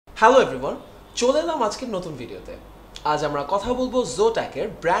Hello everyone, চলে এলাম আজকের নতুন ভিডিওতে। আজ আমরা কথা বলবো Zotac এর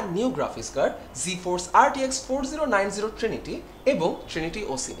brand new graphics card GeForce RTX 4090 Trinity এবং Trinity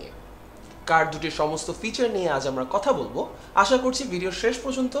OC নিয়ে। কার্ড দুটির সমস্ত ফিচার নিয়ে আজ আমরা কথা বলবো। আশা করছি ভিডিওর শেষ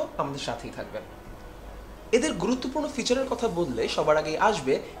পর্যন্ত আমাদের সাথেই থাকবেন। এদের গুরুত্বপূর্ণ ফিচারের কথা বললে সবার আগেই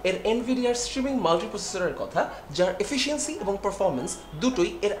আসবে এর Nvidia স্ট্রিমিং মাল্টিপ্রসেসরের কথা, যার এফিসিয়েন্সি এবং পারফরম্যান্স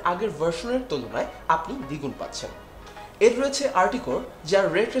দুটোই এর আগের ভার্সনের তুলনায় আপনি দ্বিগুণ পাচ্ছেন। এর রয়েছে আর্টিকোর, যার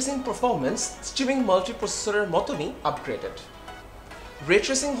রে ট্রেসিং পারফরম্যান্স স্ট্রিমিং মাল্টিপ্রসেসরের মতনই আপগ্রেডেড। রে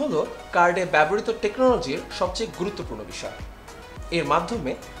ট্রেসিং হলো কার্ডে ব্যবহৃত টেকনোলজির সবচেয়ে গুরুত্বপূর্ণ বিষয়। এর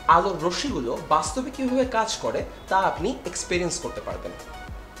মাধ্যমে আলোর রশ্মিগুলো বাস্তবে কীভাবে কাজ করে তা আপনি এক্সপেরিয়েন্স করতে পারবেন।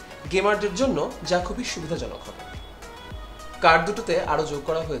 গেমারদের জন্য যা খুবই সুবিধাজনক হবে। কার্ড দুটোতে আরও যোগ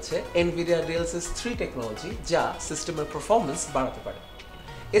করা হয়েছে Nvidia RTX 3 টেকনোলজি, যা সিস্টেমের পারফরম্যান্স বাড়াতে পারে।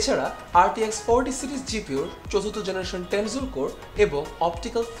 এছাড়া RTX 40 সিরিজ জিপিউর চতুর্থ জেনারেশন টেনজর কোর এবং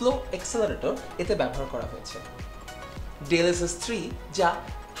অপটিক্যাল ফ্লো অ্যাক্সেলারেটর এতে ব্যবহার করা হয়েছে। DLSS 3 যা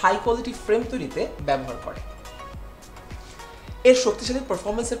হাই কোয়ালিটি ফ্রেম তৈরিতে ব্যবহার করে। এর শক্তিশালী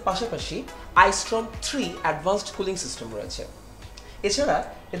পারফরম্যান্সের পাশাপাশি iStorm 3 অ্যাডভান্সড কুলিং সিস্টেম রয়েছে। এছাড়া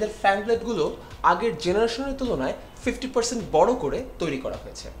এদের ফ্যান ব্লেডগুলো আগের জেনারেশনের তুলনায় 50% বড় করে তৈরি করা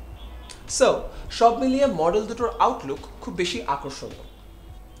হয়েছে। সব মিলিয়ে মডেল দুটোর আউটলুক খুব বেশি আকর্ষণীয়।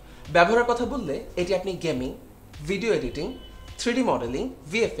 ব্যবহারের কথা বললে এটি আপনি gaming, video editing, 3D modelling,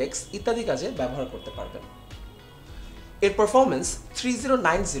 VFX ইত্যাদি কাজে ব্যবহার করতে পারবেন। এর পারফরম্যান্স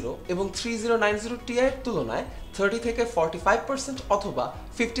 3090 এবং 3090 Ti এর তুলনায় 30 থেকে 45% অথবা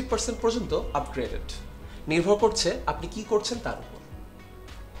 50% পর্যন্ত আপগ্রেডেড, নির্ভর করছে আপনি কি করছেন তার উপর।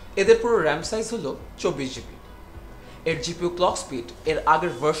 এদের পুরো র্যাম সাইজ হলো 24 GB। এর জিপিইউ ক্লক স্পিড এর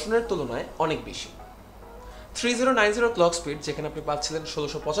আগের ভার্সনের তুলনায় অনেক বেশি। 3090 ক্লক স্পিড যেখানে আপনি পাচ্ছিলেন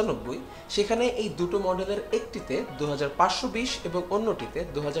 1695, সেখানে এই দুটো মডেলের একটিতে 2520 এবং অন্যটিতে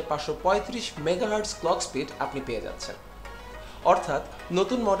 2535 মেগাহার্টজ ক্লক স্পিড আপনি পেয়ে যাচ্ছেন। অর্থাৎ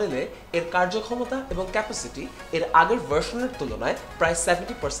নতুন মডেলে এর কার্যক্ষমতা এবং ক্যাপাসিটি এর আগের ভার্সনের তুলনায় প্রায়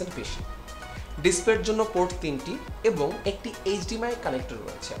 70% বেশি। ডিসপ্লের জন্য পোর্ট 3টি এবং একটি HDMI কানেক্টর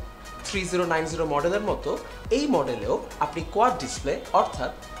রয়েছে। 3090 মডেলের মতো এই মডেলেও আপনি কোয়াড ডিসপ্লে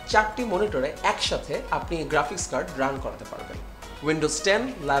অর্থাৎ 4টি মনিটরে একসাথে আপনি গ্রাফিক্স কার্ড রান করাতে পারবেন। উইন্ডোজ 10,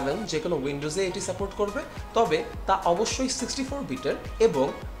 11 যে কোনো উইন্ডোজে এটি সাপোর্ট করবে, তবে তা অবশ্যই 64 বিটের এবং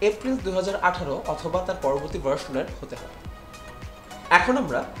এপ্রিল 2018 অথবা তার পরবর্তী ভার্সনের হতে হবে। এখন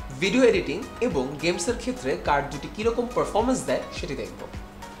আমরা ভিডিও এডিটিং এবং গেমসের ক্ষেত্রে কার্ড দুটি কীরকম পারফরমেন্স দেয় সেটি দেখব।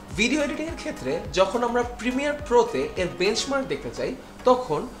 ভিডিও এডিটিংয়ের ক্ষেত্রে যখন আমরা প্রিমিয়ার প্রোতে এর বেঞ্চমার্ক দেখতে চাই,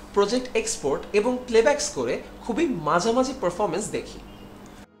 তখন প্রজেক্ট এক্সপোর্ট এবং প্লেব্যাকস করে খুবই মাঝামাঝি পারফরমেন্স দেখি।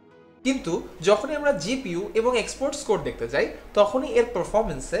 কিন্তু যখনই আমরা জিপিইউ এবং এক্সপোর্ট স্কোর দেখতে যাই, তখনই এর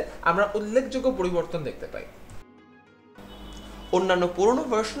পারফরমেন্সে আমরা উল্লেখযোগ্য পরিবর্তন দেখতে পাই। অন্যান্য পুরনো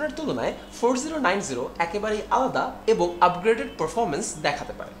ভার্সনের তুলনায় 4090 একেবারেই আলাদা এবং আপগ্রেডেড পারফরমেন্স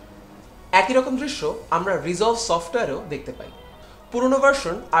দেখাতে পারে। একই রকম দৃশ্য আমরা রিজলভ সফটওয়্যারেও দেখতে পাই। পুরনো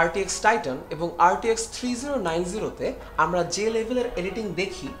ভার্সন RTX টাইটান এবং RTX 3090-তে আমরা যে লেভেলের এডিটিং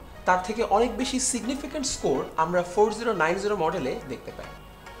দেখি, তার থেকে অনেক বেশি সিগনিফিক্যান্ট স্কোর আমরা 4090 মডেলে দেখতে পাই।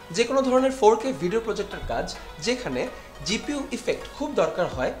 যে কোনো ধরনের 4K ভিডিও প্রজেক্টের কাজ যেখানে জিপিইউ ইফেক্ট খুব দরকার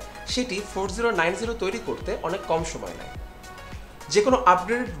হয়, সেটি 4090 তৈরি করতে অনেক কম সময় নেয়। যে কোনো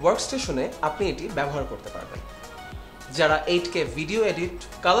আপগ্রেডেড ওয়ার্কস্টেশনে আপনি এটি ব্যবহার করতে পারবেন। যারা 8K video edit,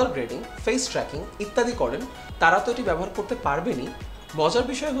 colour grading, face tracking ইত্যাদি করেন, তারা তো এটি ব্যবহার করতে পারবেনই। মজার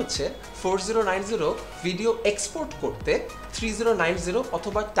বিষয় হচ্ছে 4090 ভিডিও এক্সপোর্ট করতে 3090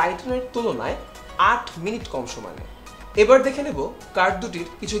 অথবা টাইটানের তুলনায় 8 মিনিট কম সময় নেয়। এবার দেখে নেব কার্ড দুটির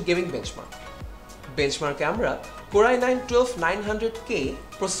কিছু গেমিং বেঞ্চমার্কে আমরা Core i9-12900K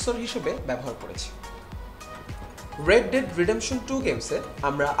প্রসেসর হিসেবে ব্যবহার করেছি। Red Dead Redemption 2 গেমসে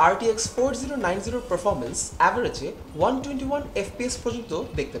আমরা RTX 4090 পারফরম্যান্স অ্যাভারেজে 121 FPS পর্যন্ত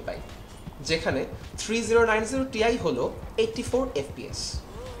দেখতে পাই, যেখানে 3090 Ti হলো 84 FPS।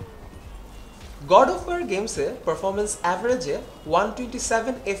 God of War গেমসে পারফরম্যান্স অ্যাভারেজে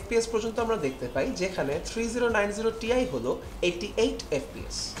 127 FPS পর্যন্ত আমরা দেখতে পাই, যেখানে 3090 Ti হলো 88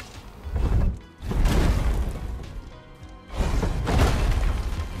 FPS।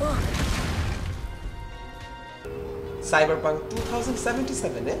 Cyberpunk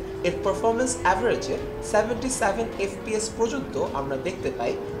 2077-এ এর পারফরম্যান্স অ্যাভারেজে 77 FPS পর্যন্ত আমরা দেখতে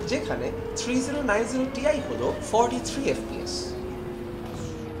পাই, যেখানে 3090 Ti হলো 43 FPS।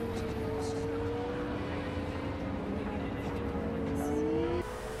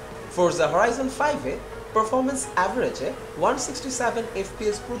 Forza Horizon 5-এ পারফরম্যান্স অ্যাভারেজে 167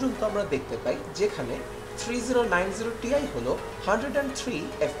 FPS পর্যন্ত আমরা দেখতে পাই, যেখানে 3090 Ti হলো 103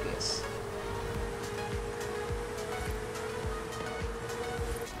 FPS।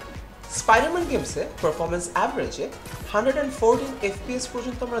 স্পাইডারম্যান গেমসে পারফরমেন্স অ্যাভারেজে 114 FPS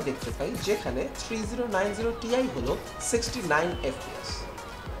পর্যন্ত আমরা দেখতে পাই, যেখানে 3090 Ti হলো 69 FPS।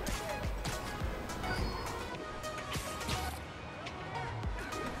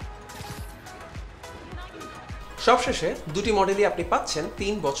 সবশেষে দুটি মডেলই আপনি পাচ্ছেন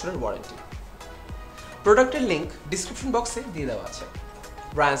 3 বছরের ওয়ারেন্টি। প্রোডাক্টের লিংক ডিসক্রিপশন বক্সে দিয়ে দেওয়া আছে।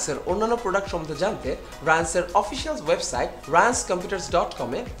 রায়ান্সের অন্যান্য প্রোডাক্ট সম্বন্ধে জানতে রায়ান্সের official website rayanscomputers.com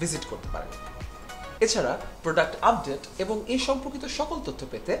a visit করতে পারেন। এছাড়া প্রোডাক্ট আপডেট এবং এই সম্পর্কিত সকল তথ্য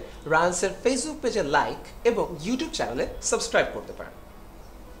পেতে রায়ান্সের ফেসবুক পেজে লাইক এবং ইউটিউব চ্যানেলে সাবস্ক্রাইব করতে পারেন।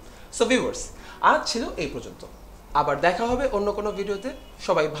 সো ভিউয়ার্স, আজ ছিল এই পর্যন্ত। আবার দেখা হবে অন্য কোনো ভিডিওতে।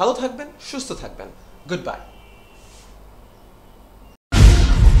 সবাই ভালো থাকবেন, সুস্থ থাকবেন। Good bye.